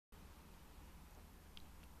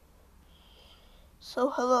So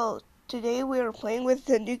hello, today we are playing with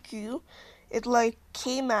the new queue. It like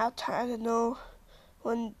came out, I don't know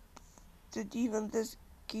when did even this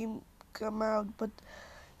game come out, but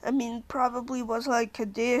I mean probably was like a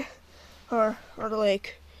day or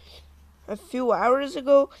like a few hours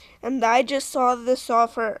ago, and I just saw this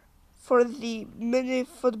offer for the mini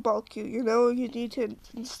football queue. You know, you need to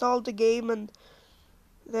install the game and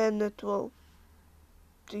then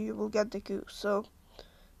you will get the queue. So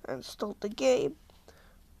I installed the game,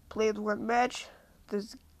 played one match.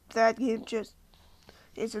 That game just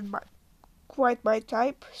isn't quite my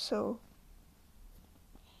type, so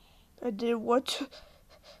I didn't want to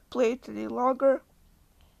play it any longer.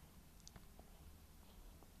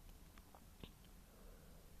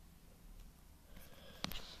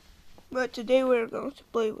 But today we're going to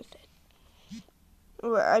play with it.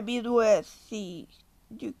 Well, I mean with the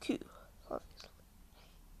UQ, obviously.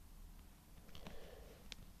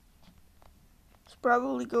 It's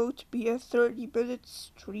probably going to be a 30-minute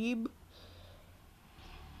stream.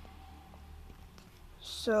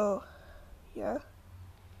 So, yeah.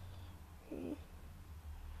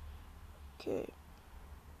 Okay.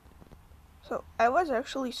 So, I was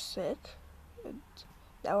actually sick, and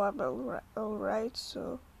now I'm alright,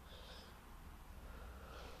 so...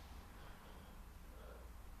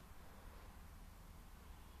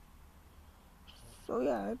 So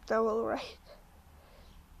yeah, I'm now alright.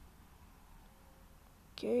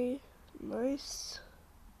 Okay, nice.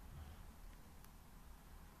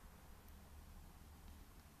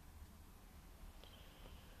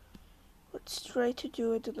 Let's try to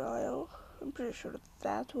do a denial. I'm pretty sure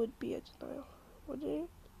that would be a denial. Would it?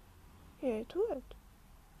 Yeah, it would.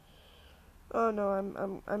 Oh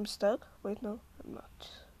no, I'm stuck. Wait, no, I'm not.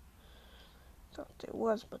 Thought it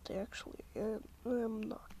was, but I actually am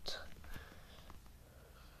not.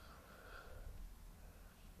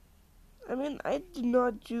 I mean, I did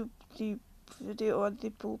not do the video on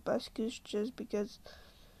the pool baskets just because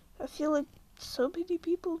I feel like so many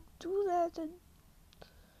people do that, and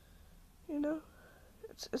you know,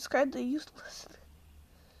 it's kind of useless.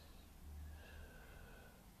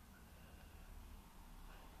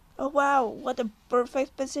 Oh wow, what a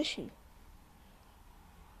perfect position.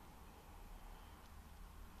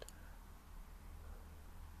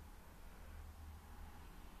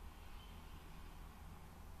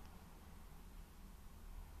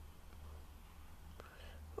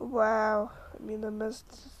 Wow, I mean, I messed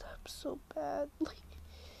this up so badly.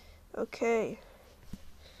 Okay,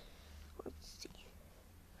 let's see.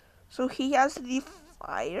 So he has the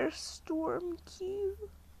Firestorm key.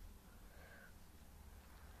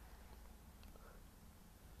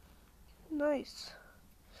 Nice.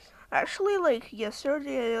 Actually, like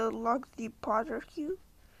yesterday, I unlocked the Potter queue.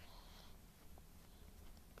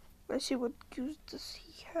 Let's see what queues does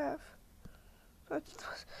he have. That's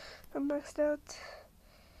a maxed out,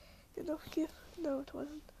 queue. No, it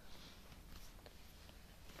wasn't.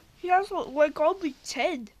 He has like only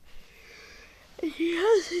 10. He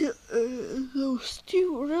has those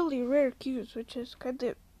two really rare queues, which is kind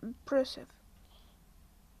of impressive.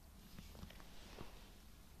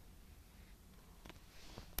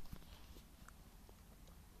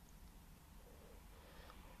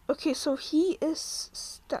 Okay, so he is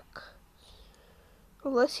stuck.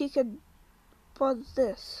 Unless he can pause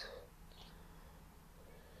this.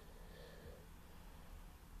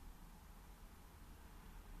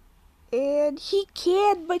 And he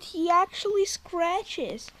can, but he actually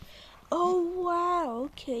scratches. Oh, wow,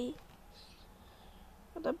 okay.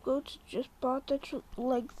 And I'm going to just put it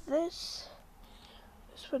like this.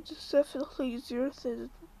 This one is definitely easier than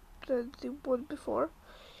the one before.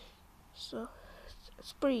 So,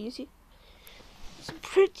 it's pretty easy. It's a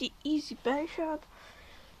pretty easy back shot.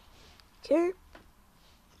 Okay.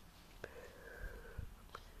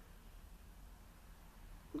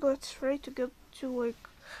 Let's try to get to like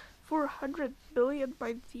 400 billion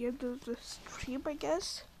by the end of the stream, I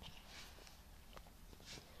guess.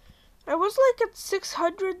 I was like at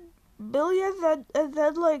 600 billion, and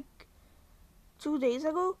then like 2 days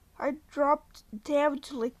ago, I dropped down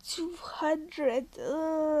to like 200.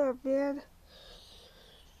 Oh man.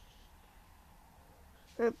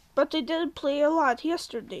 But I didn't play a lot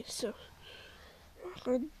yesterday, so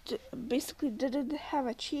I basically didn't have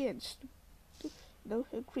a chance to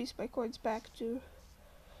increase my coins back to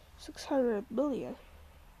 600 million.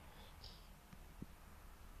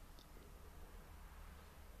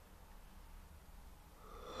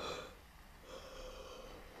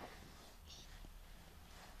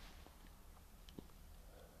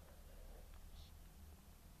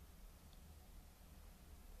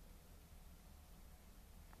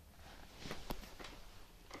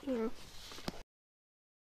 Yeah.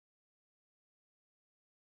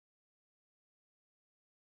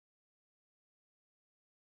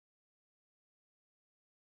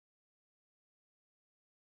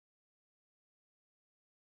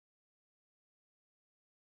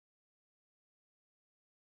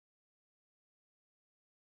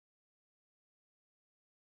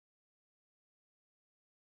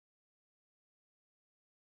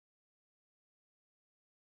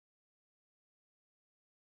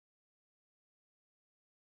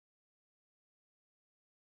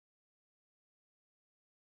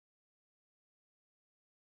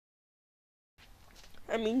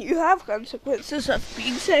 I mean, you have consequences of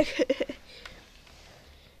being sick.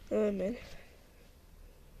 Oh man.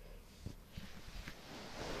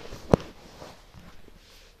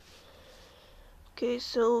 Okay,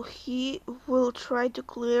 so he will try to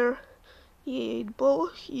clear the 8-ball.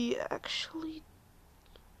 He actually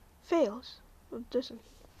fails, or doesn't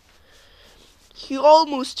he? He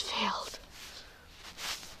almost failed.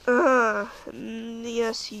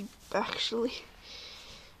 Yes, he actually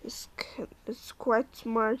is quite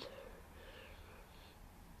smart.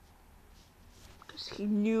 Because he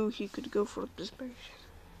knew he could go for this position.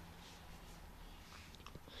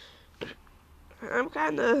 I'm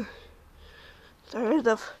kinda tired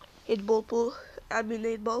of 8-ball pool. I mean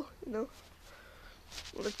 8-ball, you know.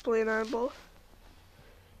 Let's play 9-ball.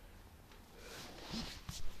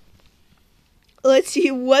 Let's see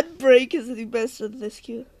what break is the best of this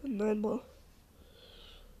queue. 9-ball.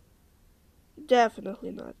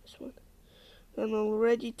 Definitely not this one. And I'll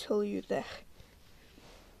already tell you that.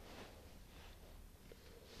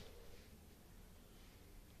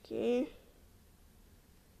 Okay.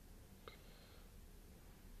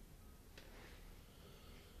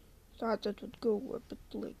 Thought that would go a bit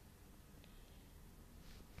like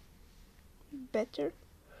better.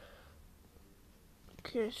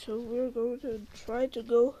 Okay, so we're going to try to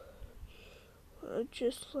go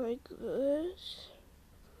just like this.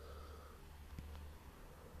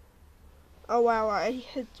 Oh wow, I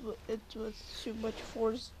hit it with too much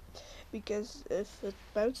force because if it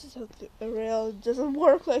bounces off the rail, it doesn't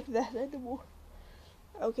work like that anymore.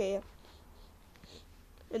 Okay, yeah.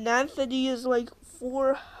 And Anthony is like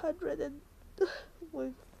 400 and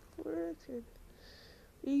like 400.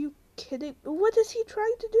 Are you kidding? What is he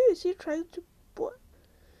trying to do? Is he trying to what?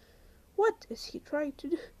 What is he trying to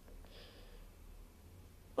do?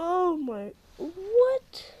 Oh my!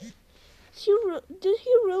 What? Did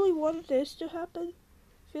he really want this to happen?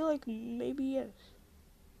 I feel like maybe yes.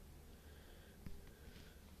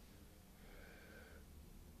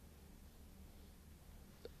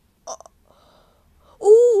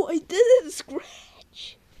 Oh, I didn't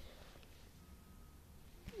scratch.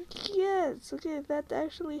 Yes, okay, that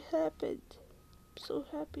actually happened. I'm so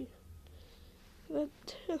happy.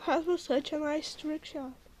 That was such a nice trick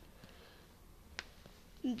shot.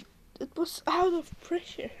 It was out of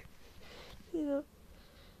pressure, you know.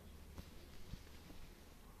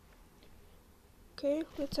 Okay,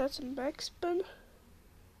 let's add some backspin.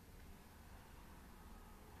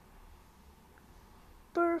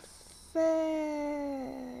 Perfect.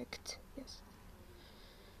 Yes.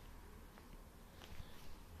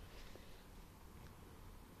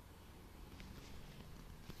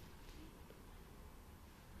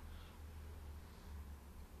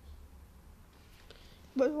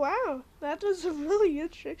 But wow, that was a really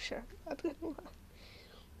good trick shot. Not gonna lie.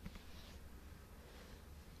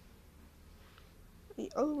 We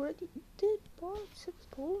already did ball 6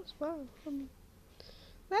 balls. Wow,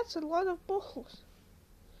 that's a lot of balls.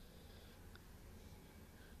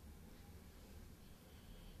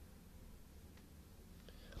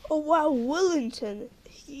 Oh wow, Willington.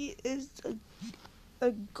 He is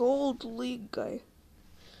a gold league guy.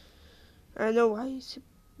 I know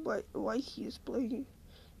why he is playing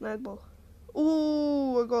netball.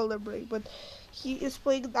 Ooh, a golden break, but he is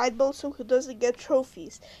playing netball so he doesn't get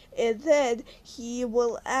trophies, and then he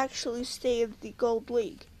will actually stay in the gold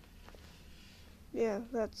league. Yeah,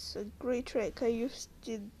 that's a great trick. I used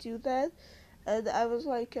to do that, and I was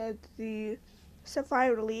like at the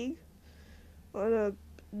Sapphire League on a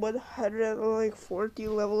 140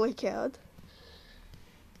 level account.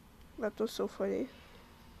 That was so funny.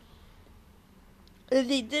 And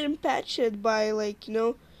they didn't patch it by like,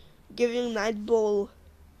 giving Nightball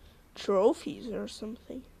trophies or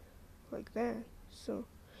something like that. So,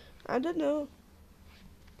 I don't know.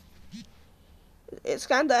 It's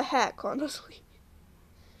kinda a hack, honestly.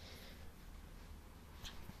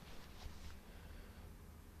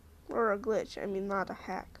 Or a glitch. I mean, not a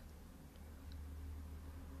hack.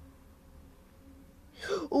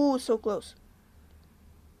 Ooh, so close.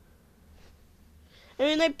 I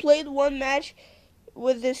mean, I played one match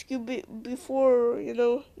with this cube before,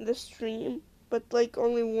 the stream. But, like,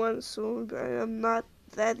 only once, so I am not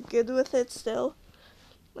that good with it still.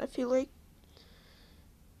 I feel like.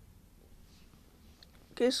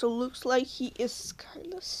 Okay, so looks like he is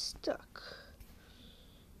kind of stuck.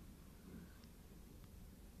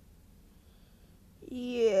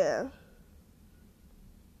 Yeah.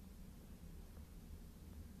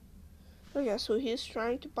 Okay, so he's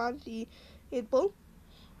trying to pot the 8-ball.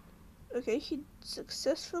 Okay, he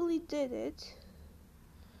successfully did it.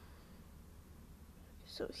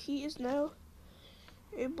 So he is now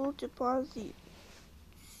able to pause the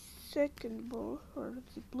second ball, or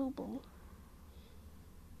the blue ball.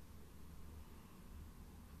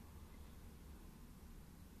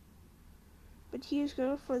 But he is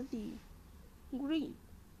going for the green.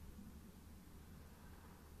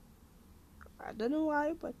 I don't know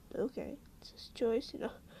why, but okay. It's his choice, you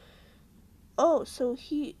know. Oh, so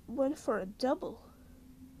he went for a double.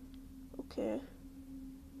 Okay.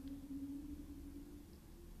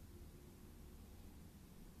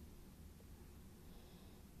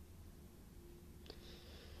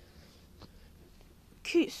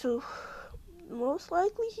 Okay, so most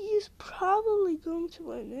likely he is probably going to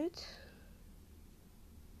win it.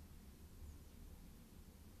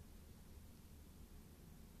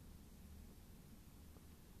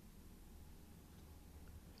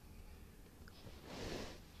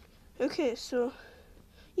 Okay, so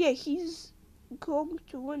yeah, he's going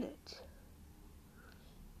to win it.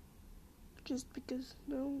 Just because,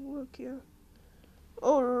 no, look, yeah.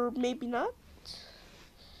 Or maybe not.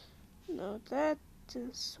 No, that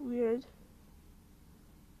is weird.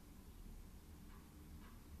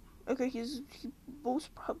 Okay, he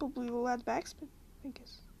most probably will add backspin, I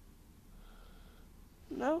guess.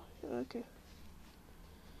 No? Okay.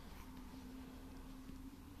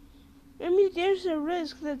 I mean, there's a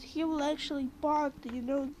risk that he will actually bot, you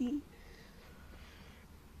know,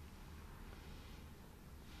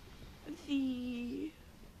 the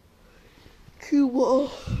cue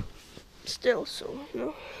ball still, so, you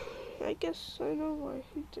know, I guess I know why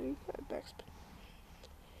he didn't add backspin.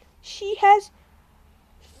 She has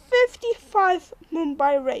 55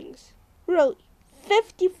 Mumbai rings. Really,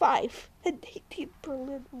 55. And 18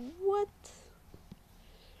 Berlin. What?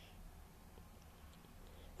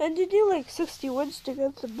 And you need like 60 wins to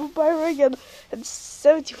get the Mumbai ring and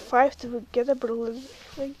 75 to get a Berlin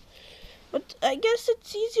ring. But I guess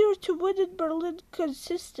it's easier to win in Berlin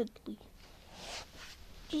consistently.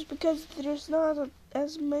 Just because there's not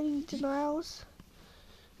as many denials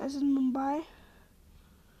as in Mumbai.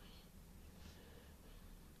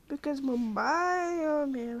 Because Mumbai, oh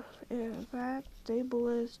man, yeah, that table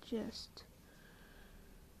is just...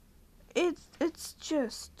 It's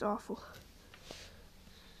just awful.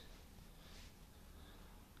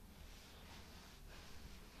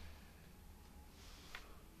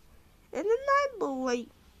 And then like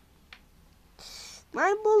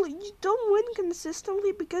nine ball, you don't win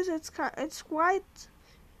consistently because it's quite.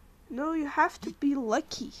 No, you have to be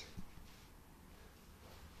lucky.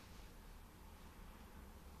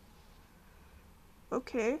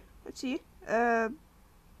 Okay, let's see.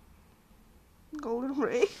 Golden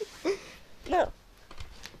ray. No.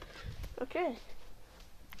 Okay.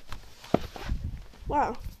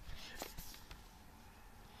 Wow.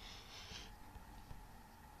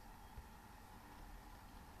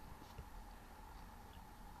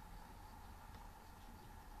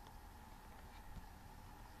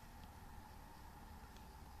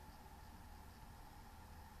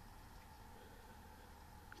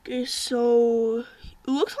 Okay, so it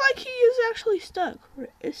looks like he is actually stuck, or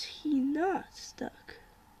is he not stuck?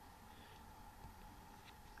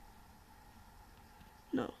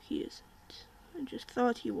 No, he isn't. I just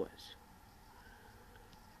thought he was.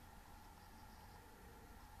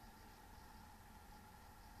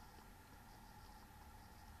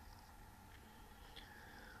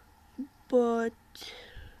 But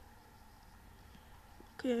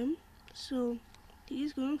okay, so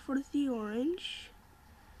he's going for the orange.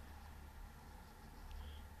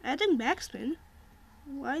 Adding backspin?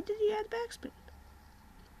 Why did he add backspin?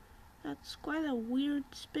 That's quite a weird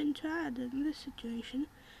spin to add in this situation.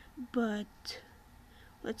 But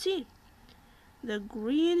let's see. The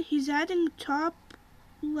green, he's adding top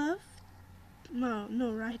left. No,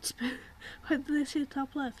 right spin. Why did I say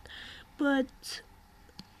top left? But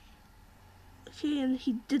okay, and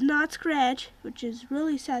he did not scratch, which is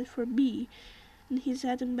really sad for me. And he's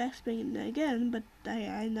adding backspin again, but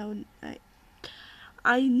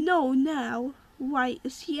I know now why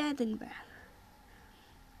is he adding that.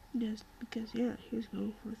 Just because, yeah, he's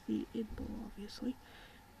going for the 8 ball, obviously.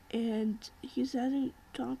 And he's adding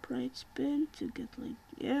top right spin to get like,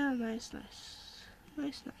 yeah, nice.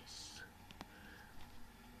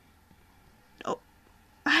 Oh,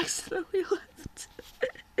 I accidentally left.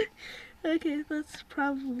 Okay, that's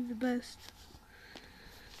probably the best.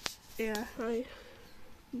 Yeah,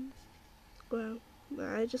 well,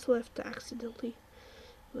 I just left accidentally.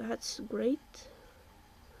 That's great.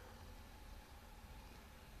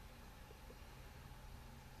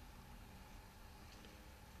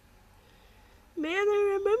 Man,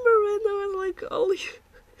 I remember when I was like only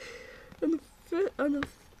on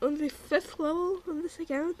the 5th level on this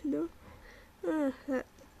account, you know.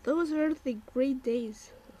 Those were the great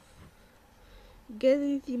days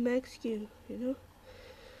getting the max Q, you know.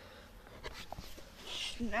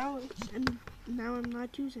 Now I'm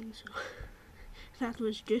not using, so that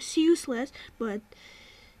was just useless, but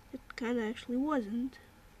it kind of actually wasn't,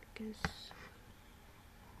 because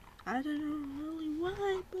I don't know really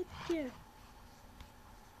why, but yeah.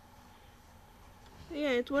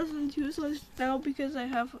 Yeah, it wasn't useless now because I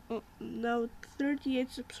have now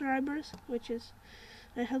 38 subscribers, which is,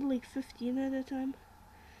 I had like 15 at the time.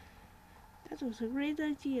 That was a great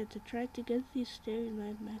idea to try to get these Starry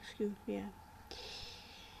Night Max Q, yeah.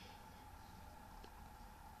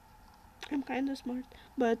 I'm kinda smart,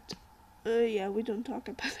 but yeah, we don't talk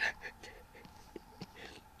about that.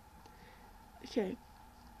 Okay.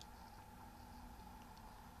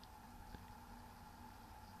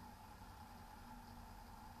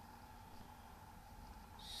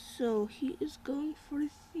 So he is going for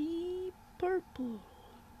the purple.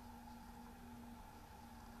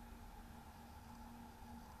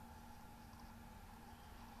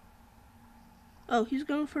 Oh, he's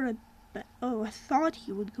going for a... Oh, I thought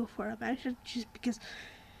he would go for a badger just because,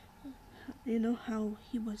 you know, how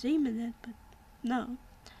he was aiming it, but no.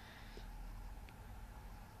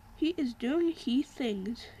 He is doing he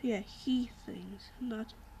things. Yeah, he things.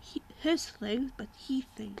 Not his things, but he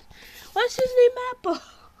things. What's his name? Apple.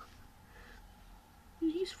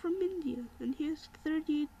 And he's from India, and he has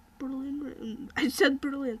 38 Berlin. I said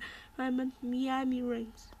Berlin. I meant Miami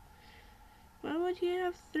rings. Why would he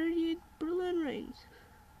have 38 Berlin rings?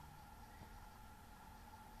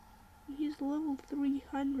 He's level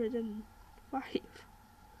 305.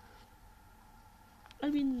 I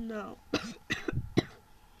mean, no.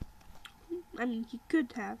 I mean, he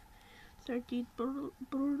could have 38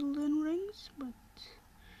 Berlin rings, but...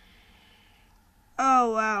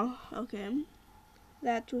 Oh, wow. Okay.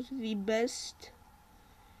 That was the best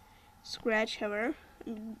scratch ever. I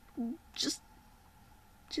mean, just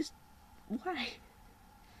why?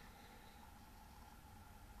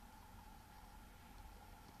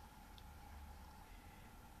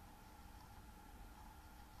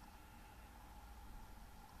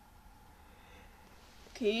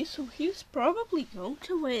 Okay, so he's probably going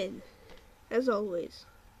to win, as always.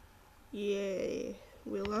 Yay,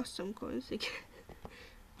 we lost some coins again.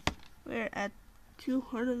 We're at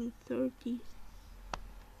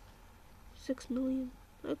 236 million.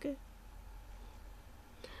 Okay.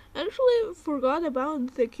 I actually forgot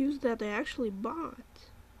about the Qs that I actually bought.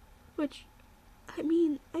 Which, I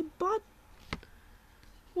mean, I bought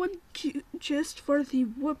one Q just for the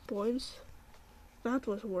whip points. That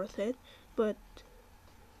was worth it. But,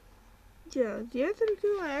 yeah, the other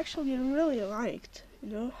Q I actually really liked. You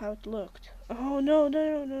know, how it looked. Oh, no.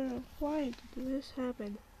 Why did this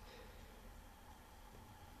happen?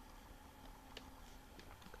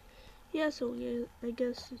 Yeah, so yeah, I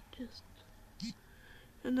guess it just...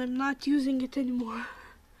 And I'm not using it anymore.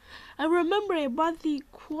 I remember I bought the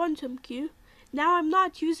Quantum Q. Now I'm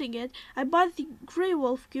not using it. I bought the Grey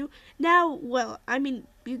Wolf Q. Now, well, I mean,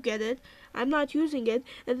 you get it. I'm not using it.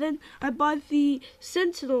 And then I bought the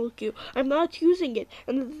Sentinel Q. I'm not using it.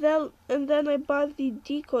 And then I bought the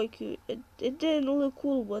Decoy Q. It didn't look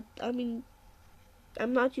cool, but I mean,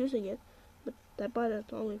 I'm not using it. But I bought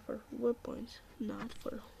it only for whip points, not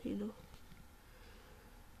for, you know,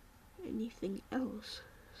 anything else.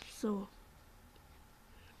 So,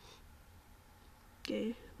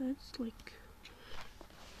 okay, that's like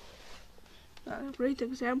a great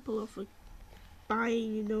example of like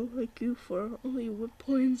buying, you know, like you for only whip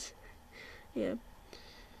points. Yeah,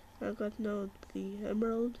 I got now the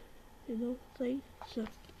emerald, you know, thing. So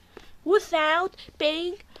without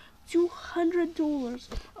paying $200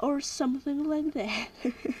 or something like that.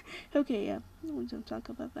 Okay, yeah, we don't talk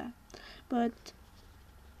about that. But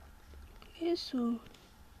yeah, so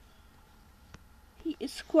he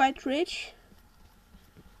is quite rich,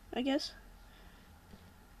 I guess.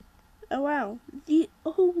 Oh wow, the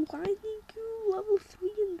Lightning Q level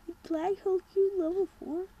 3 and the Black Hole Q level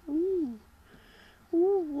 4. Ooh,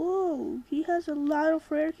 whoa! He has a lot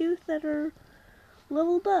of rare Qs that are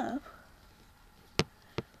leveled up.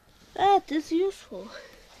 That is useful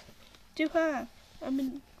to have. I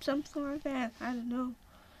mean, something like that. I don't know.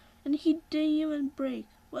 And he didn't even break.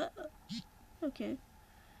 What? Okay.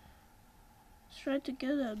 Let's try to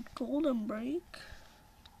get a golden break,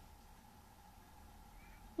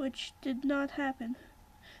 which did not happen.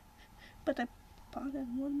 But I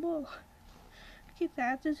potted one ball. Okay,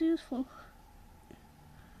 that is useful.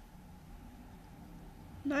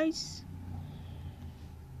 Nice.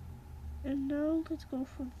 And now let's go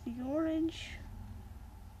for the orange.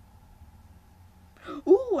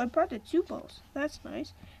 Ooh, I potted 2 balls. That's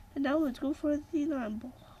nice. And now let's go for the 9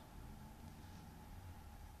 ball.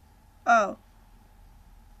 Oh.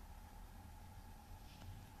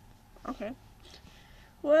 Okay.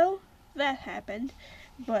 Well, that happened,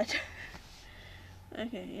 but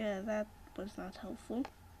okay, yeah, that was not helpful.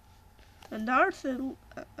 And Arthur.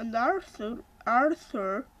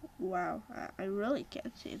 Wow, I really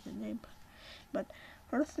can't say the name, but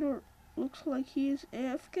Arthur looks like he is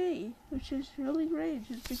AFK, which is really great,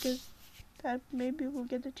 just because that maybe we'll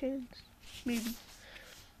get a chance. Maybe.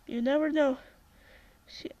 You never know.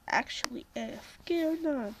 Is he actually AFK or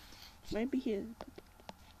not? Maybe he is, but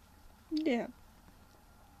yeah.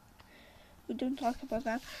 We don't talk about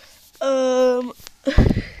that.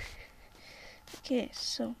 Okay,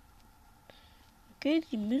 so. Okay,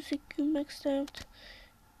 the music cube maxed out.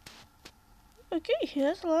 Okay, he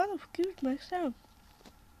has a lot of cubes maxed out.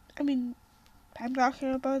 I mean, I'm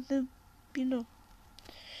talking about the, you know.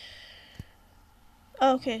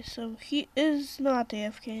 Okay, so he is not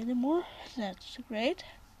AFK anymore. That's great.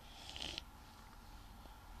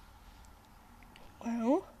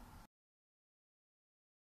 Well,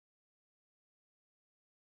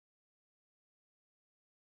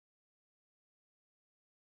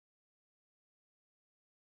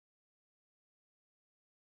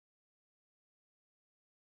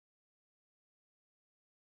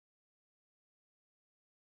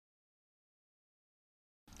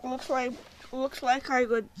 looks like I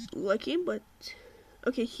got lucky, but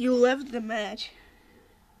okay, he left the match,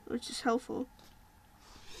 which is helpful.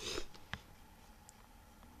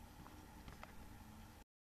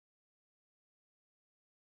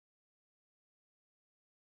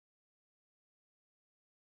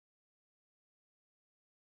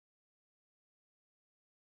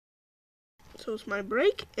 So it's my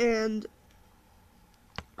break, and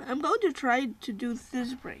I'm going to try to do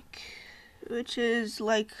this break, which is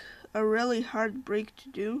like a really hard break to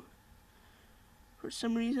do for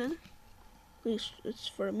some reason. At least it's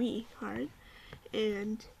for me hard,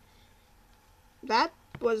 and that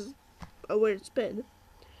was a weird spin.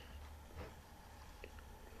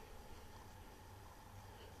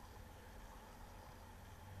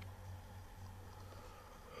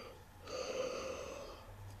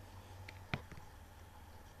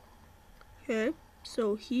 Okay,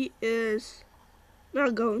 so he is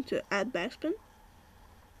not going to add backspin,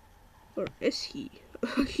 or is he?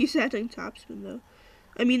 He's adding topspin though.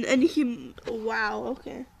 I mean, and he. Wow.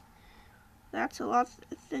 Okay, that's a lot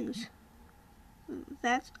of things.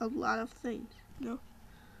 That's a lot of things. No.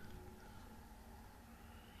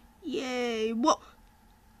 Yay! Whoa!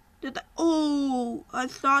 Did I? Oh, I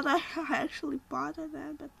thought I actually bought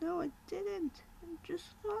that, but no, I didn't. I just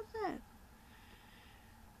thought that.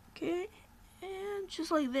 Okay, and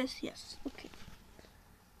just like this, yes. Okay.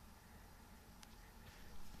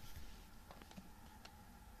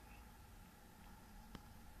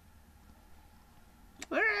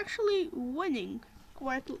 We're actually winning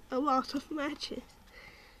quite a lot of matches.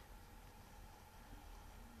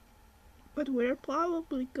 But we're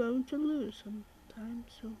probably going to lose sometime,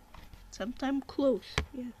 so sometime close,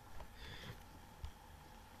 yeah.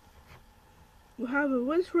 We have a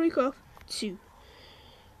win streak of 2.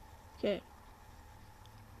 Okay.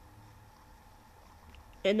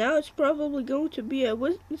 And now it's probably going to be a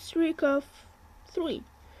win streak of 3.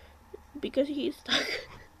 Because he's stuck.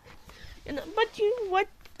 But you know what?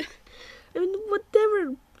 I mean,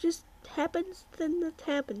 whatever just happens, then that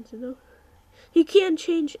happens, you know? You can't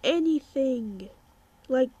change anything.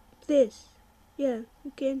 Like this. Yeah,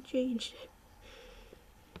 you can't change it.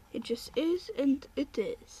 It just is, and it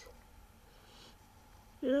is.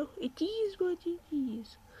 You know, it is what it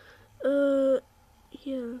is.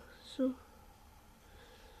 Yeah, so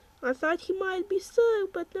I thought he might be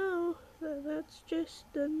stuck, but no, that's just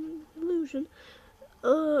an illusion.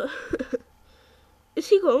 Uh, is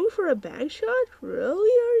he going for a bank shot? Really?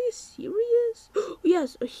 Are you serious?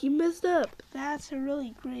 Yes, he messed up. That's a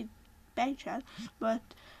really great bank shot, but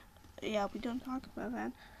yeah, we don't talk about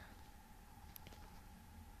that.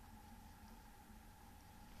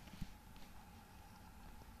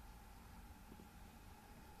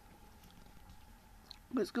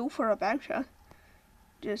 Let's go for a bank shot.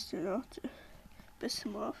 Just, you know, to piss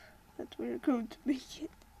him off that we're going to make it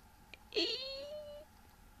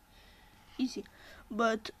easy.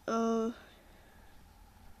 But,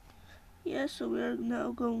 yeah, so we're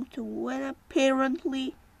now going to win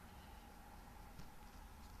apparently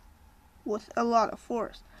with a lot of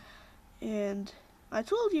force. And I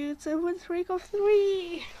told you it's a win streak of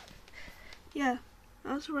 3. Yeah,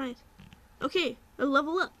 that's right. Okay, a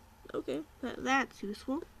level up. Okay, that's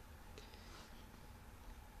useful.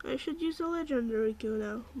 I should use a legendary Q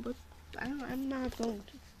now, but I'm not going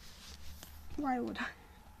to. Why would I?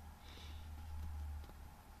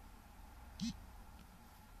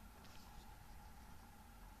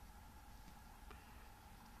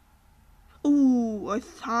 I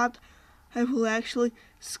thought I will actually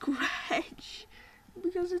scratch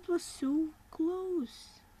because it was so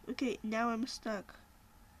close. Okay, now I'm stuck.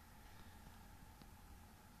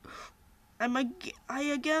 I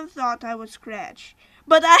again thought I would scratch,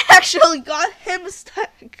 but I actually got him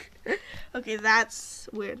stuck. Okay, that's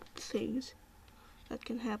weird things that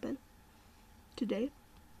can happen today.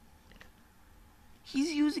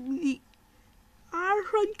 He's using the iron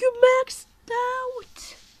maxed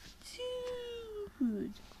out.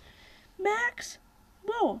 Dude. Max?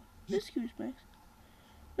 Whoa, excuse Max.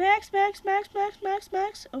 Max.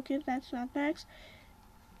 Okay, that's not Max.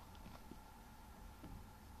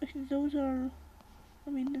 Okay, those are, I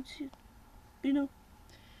mean, that's, you know,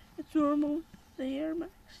 it's normal. They are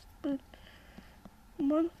Max, but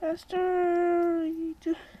come on, faster. I need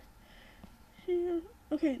to,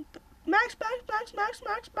 okay, Max.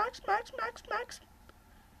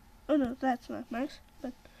 Oh no, that's not Max,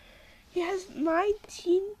 but he has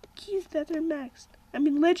 19 keys that are maxed. I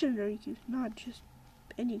mean, legendary keys, not just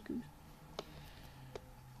any keys.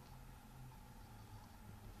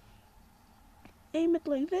 Aim it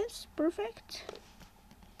like this, perfect.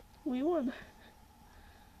 We won.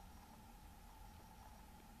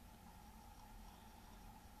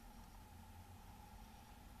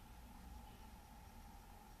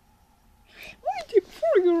 Waiting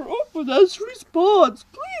for your opponent's response.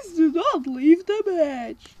 Please do not leave the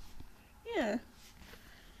match. Yeah,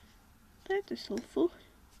 that is helpful.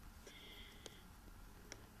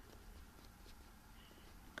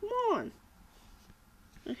 Come on.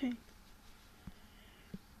 Okay.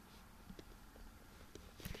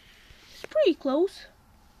 It's pretty close.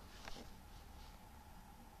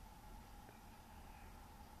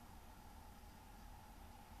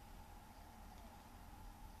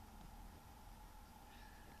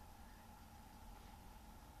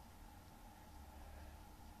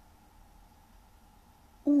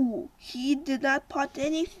 Ooh, he did not pot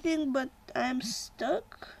anything, but I'm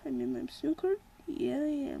stuck. I mean, I'm snookered. Yeah,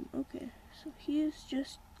 I am. Okay, so he is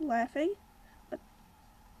just laughing, but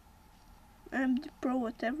I'm the pro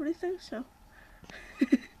at everything, so.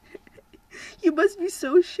 You must be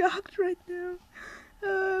so shocked right now.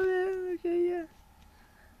 Oh man, okay,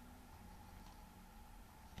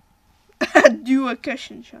 yeah. Do a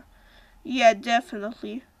cushion shot. Yeah,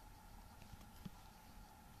 definitely.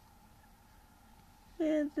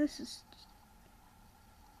 Man, this is...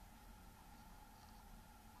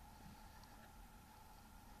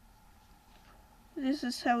 This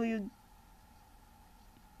is how you...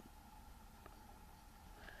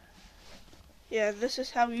 Yeah, this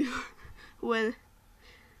is how you win.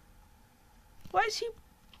 Why is he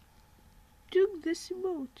doing this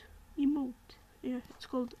emote? Yeah, it's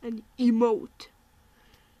called an emote.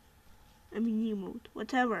 I mean emote.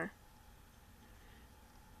 Whatever.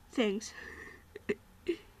 Thanks.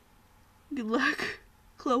 Good luck.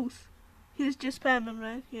 Close. He's just spamming,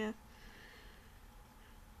 right? Yeah.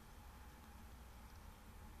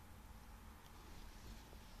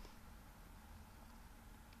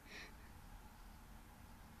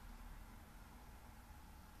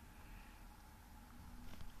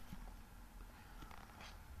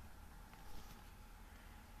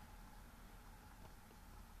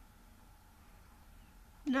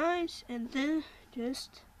 Nice, and then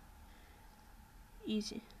just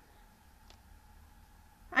easy.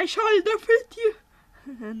 I shot it up with you.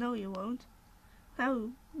 No, you won't.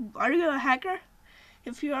 How? Are you a hacker?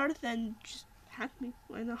 If you are, then just hack me.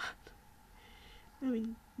 Why not? I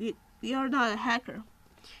mean, you are not a hacker.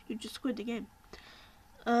 You just quit the game.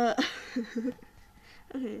 Okay.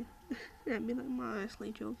 I mean, I'm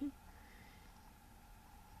honestly joking.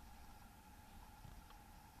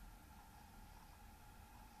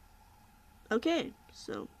 Okay,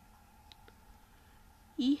 so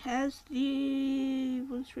he has the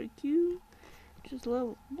one strike Q, which is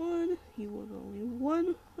level 1. He won only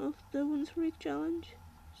one of the one strike challenge.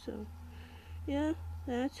 So, yeah,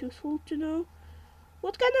 that's useful to know.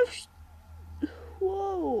 What kind of...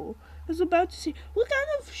 Whoa! I was about to say, what kind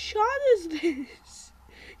of shot is this?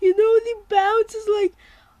 You know, the bounce is like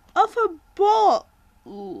off a ball.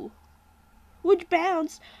 Ooh. Which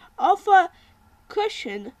bounced off a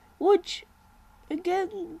cushion, which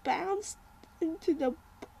again bounced into the...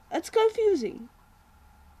 That's confusing.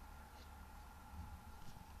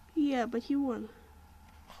 Yeah, but he won.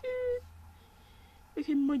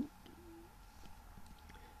 Okay, my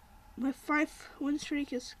 5 win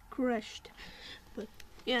streak is crushed. But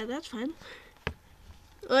yeah, that's fine.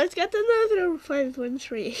 Let's get another 5 win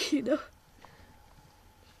streak, you know.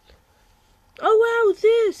 Oh wow,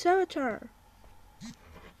 this avatar. I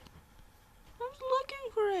was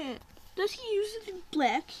looking for it. Does he use it in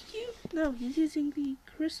black cube? No, he's using the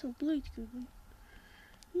crystal blade cube.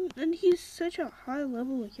 And he's such a high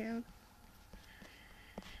level account.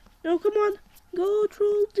 No, come on. Go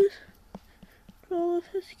troll this. Troll of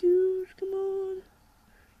his cubes. Come on.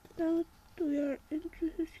 Now we are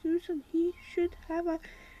into his cubes and he should have a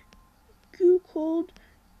cube called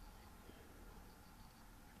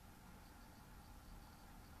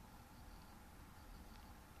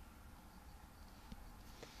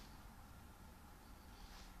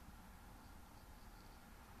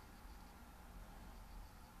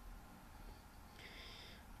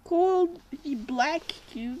the black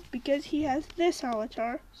cube because he has this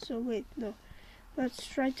avatar. So wait, no. Let's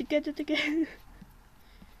try to get it again.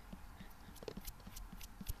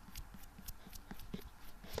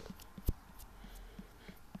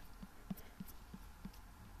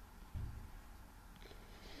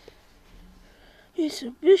 It's a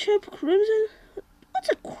Bishop Crimson? What's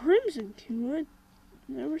a Crimson cube? I've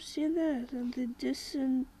never seen that. And the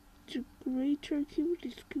Disintegrator cube,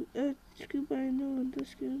 this cube I know, and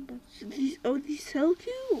this cube, but these, oh, the Cell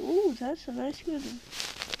cube? Oh, that's a nice cube.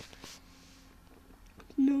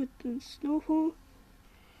 No, the Snowfall.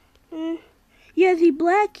 Yeah, the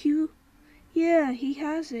black cube. Yeah, he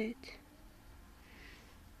has it.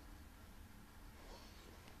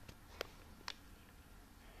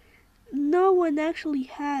 No one actually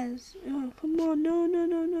has. Oh, come on. No.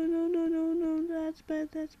 That's bad.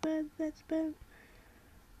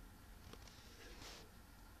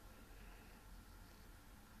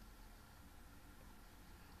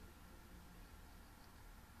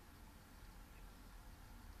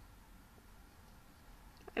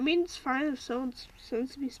 I mean, it's fine if someone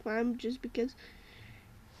sends me spam just because.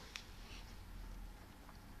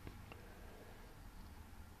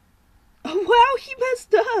 Oh, wow, he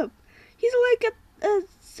messed up. He's like a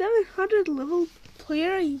 700 level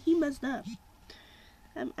player. He messed up.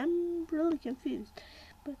 I'm really confused.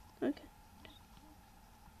 But okay.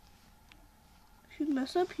 If you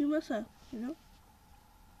mess up, you mess up. You know.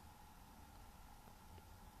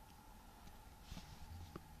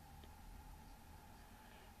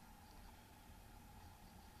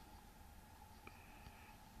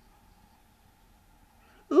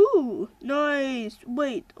 Ooh, nice.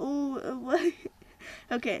 Wait. Oh, what?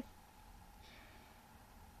 Okay.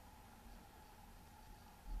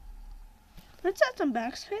 Let's add some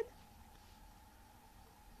backspin.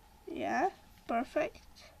 Yeah, perfect.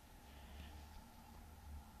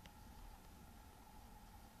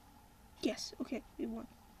 Yes, okay, we won.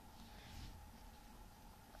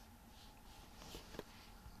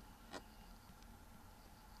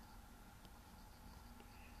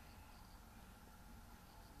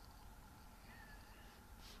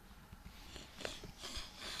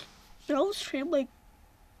 I'll stream like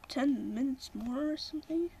 10 minutes more or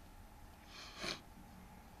something.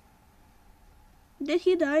 Did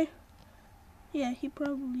he die? Yeah, he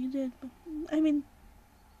probably did. But, I mean,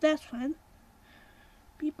 that's fine.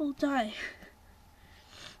 People die.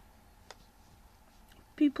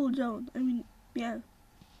 People don't. I mean, yeah.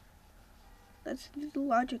 That's the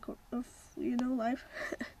logic of, you know, life.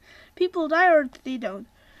 People die or they don't.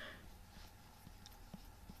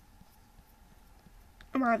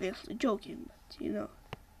 I'm obviously joking, but, you know.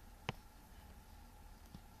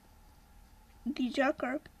 The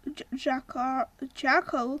Jackal,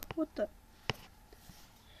 what the?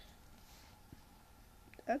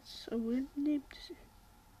 That's a weird name to say.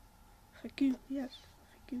 Fuck you, yes.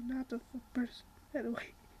 Fuck you, not a person, by the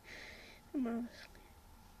way. I'm honestly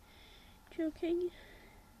joking.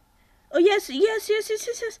 Oh, yes.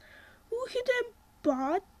 Ooh, he did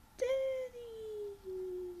bot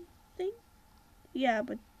thing? Yeah,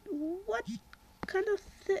 but what kind of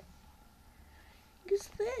thing is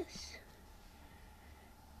this?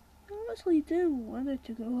 I honestly didn't want it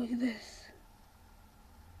to go like this.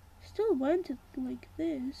 Still went it like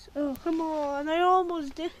this. Oh, come on, I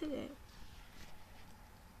almost did it.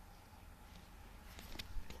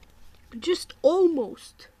 Just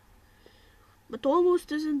almost. But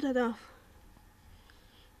almost isn't enough.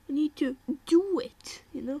 I need to do it,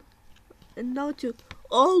 you know? And not to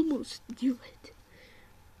almost do it.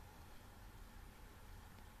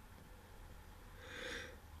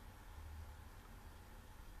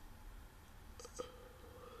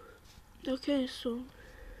 Okay, so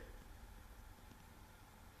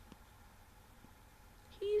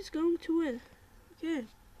he's going to win. Okay,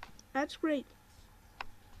 that's great.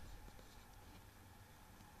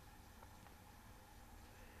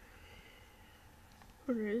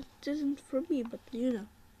 Or it isn't for me, but you know.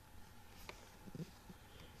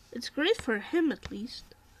 It's great for him at least.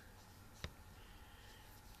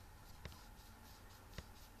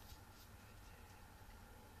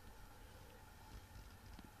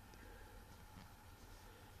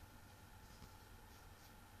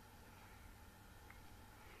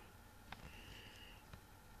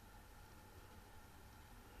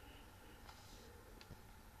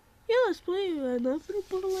 let's play another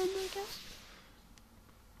Borderland, I guess.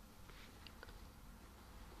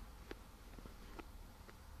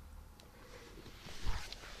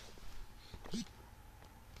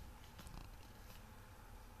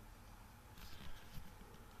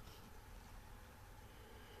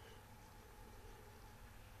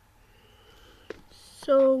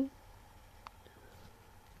 So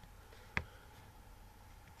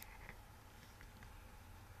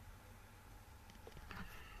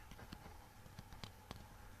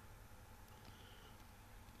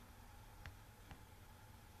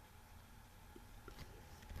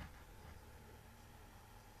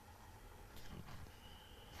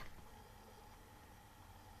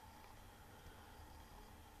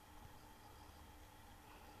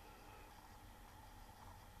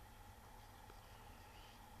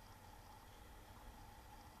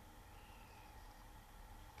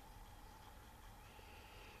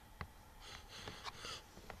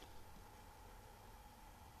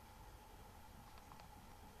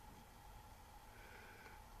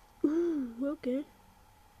okay.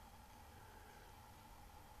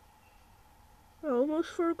 I almost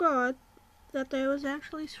forgot that I was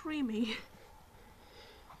actually streaming.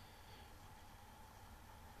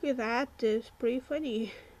 Yeah, that is pretty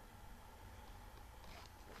funny.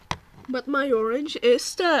 But my orange is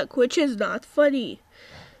stuck, which is not funny.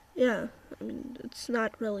 Yeah, I mean, it's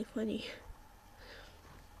not really funny.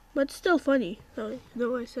 But still funny. Oh,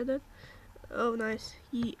 no, I said that. Oh, nice.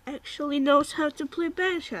 He actually knows how to play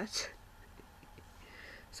band shots.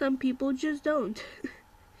 Some people just don't.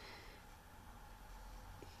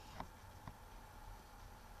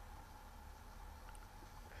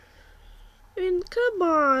 I mean, come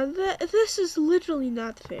on. This is literally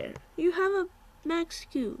not fair. You have a max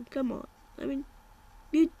Q. Come on. I mean,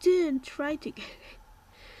 you didn't try to get it.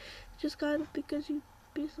 Just got it because you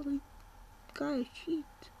basically got a cheat.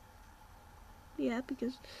 Yeah,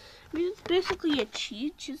 because I mean, it's basically a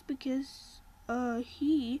cheat just because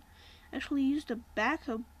he actually used a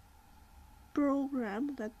backup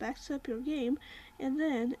program that backs up your game, and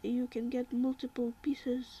then you can get multiple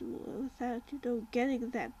pieces without getting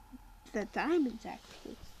that diamonds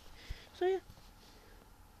actually. So yeah.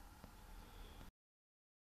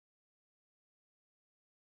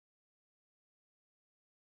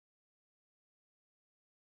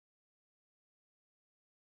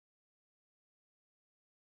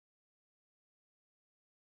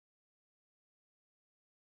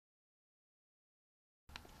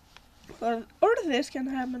 Or this can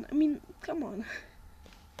happen. I mean, come on.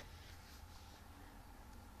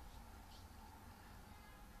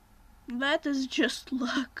 That is just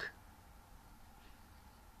luck.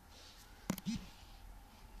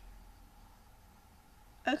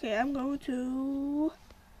 Okay, I'm going to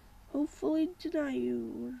hopefully deny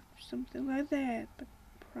you or something like that, but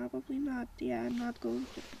probably not. Yeah, I'm not going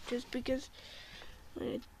to, just because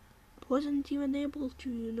I wasn't even able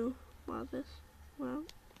to, while this. Well,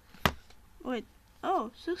 wait.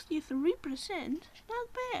 Oh, 63%? Not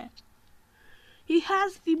bad. He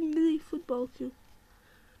has the mini football too.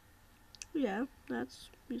 Yeah, that's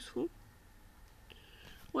useful.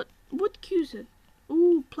 What Q is it?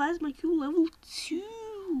 Ooh, Plasma Q level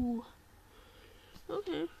 2.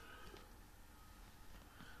 Okay.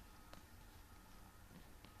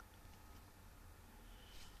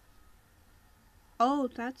 Oh,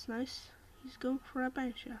 that's nice. He's going for a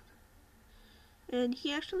bank shot. And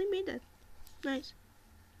he actually made it. Nice.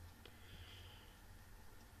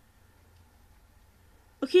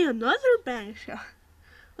 Okay, another bank shot.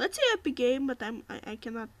 Let's say epic game, but I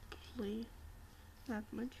cannot play that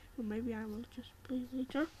much. Or maybe I will just play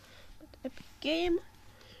later. But epic game.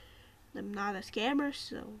 I'm not a scammer,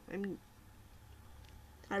 so I mean,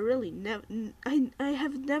 I really never. I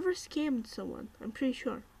have never scammed someone. I'm pretty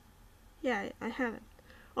sure. Yeah, I haven't.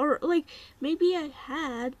 Or like maybe I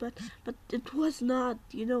had, but it was not,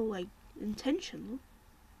 like intentional.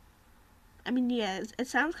 I mean, yeah, it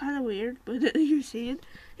sounds kind of weird, but you see it,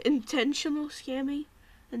 intentional scamming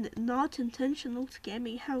and not intentional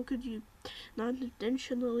scamming. How could you not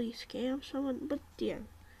intentionally scam someone? But yeah,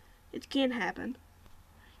 it can happen.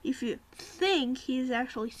 If you think he's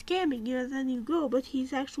actually scamming you, then you go, but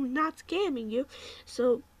he's actually not scamming you,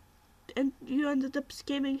 so, and you ended up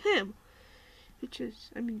scamming him, which is,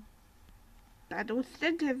 I mean, I don't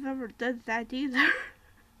think I've ever done that either.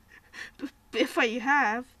 If I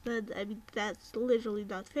have, then I mean that's literally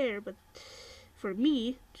not fair. But for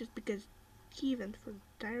me, just because he went for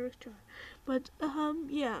direct shot. But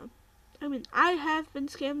yeah. I mean, I have been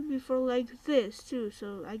scammed before like this too,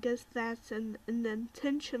 so I guess that's an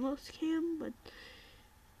intentional scam, but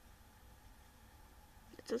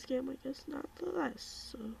a scam, I guess,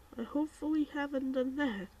 nonetheless. So I hopefully haven't done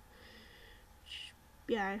that.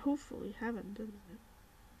 Yeah, I hopefully haven't done that.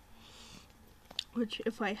 Which,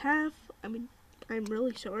 if I have, I mean, I'm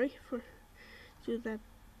really sorry to that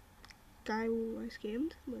guy who I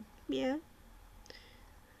scammed. But yeah.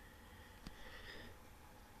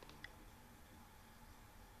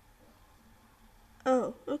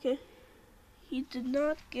 Oh, okay. He did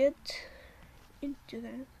not get into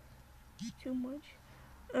that too much.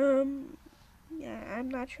 Yeah, I'm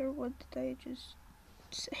not sure what did I just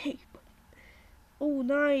say. But, oh,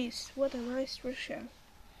 nice! What a nice first shot.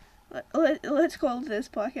 Let's call this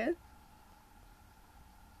pocket.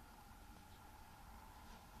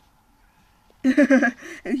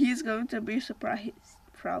 And he's going to be surprised,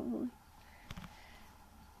 probably.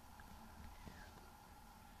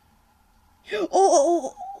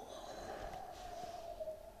 Oh!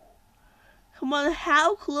 Come on,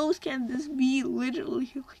 how close can this be?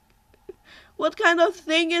 Literally, what kind of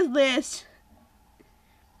thing is this?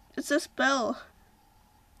 It's a spell.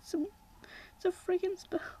 It's a freaking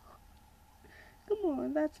spell. Come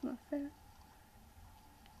on, that's not fair.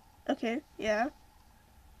 Okay, yeah.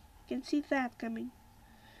 I can see that coming.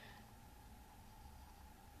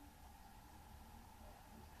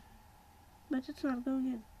 But it's not going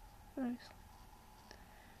in, honestly.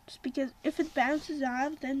 Just because if it bounces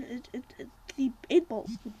out, then the 8-ball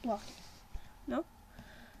would block it. No?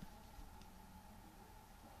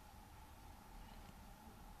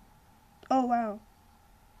 Oh, wow.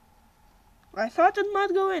 I thought it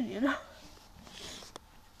might go in, you know?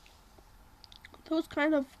 Those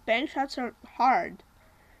kind of bank shots are hard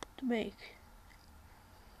to make.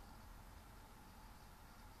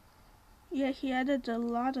 Yeah, he added a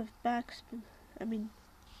lot of backspin. I mean,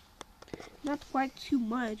 not quite too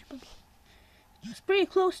much, but it was pretty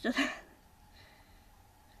close to that.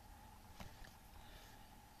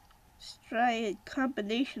 Let's try a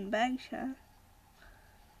combination bank shot.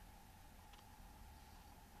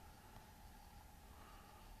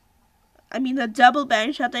 I mean, a double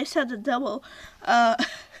bank shot. I said a double. I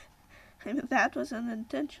mean, that was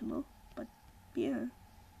unintentional, but yeah.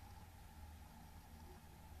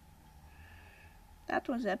 That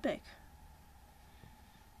was epic.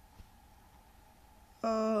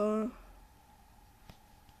 Don't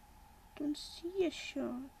see a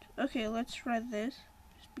shot. Okay, let's try this.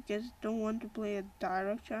 Just because I don't want to play a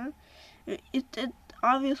direct shot. It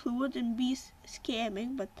obviously wouldn't be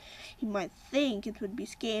scamming, but he might think it would be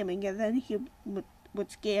scamming, and then he would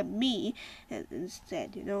scam me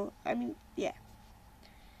instead, you know? I mean, yeah.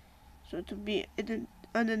 So it would be an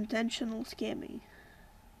unintentional scamming.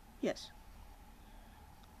 Yes.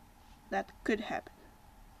 That could happen.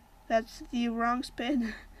 That's the wrong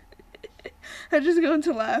spin. I'm just going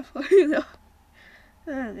to laugh, you know?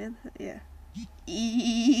 Oh, man, yeah.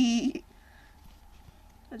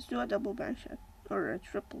 Let's do a double bank shot. Or a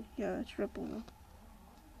triple. Yeah, a triple now.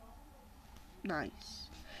 Nice.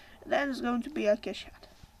 That is going to be a kiss shot.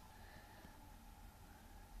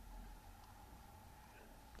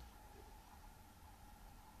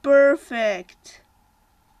 Perfect.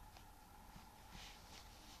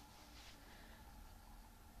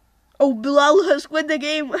 Oh, Bilal has won the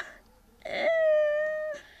game.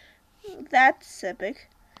 That's epic.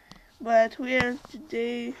 But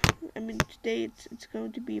today it's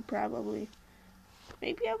going to be probably,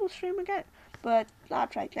 maybe I will stream again, but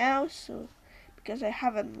not right now, so, because I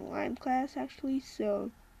have an online class actually, so,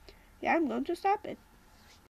 yeah, I'm going to stop it.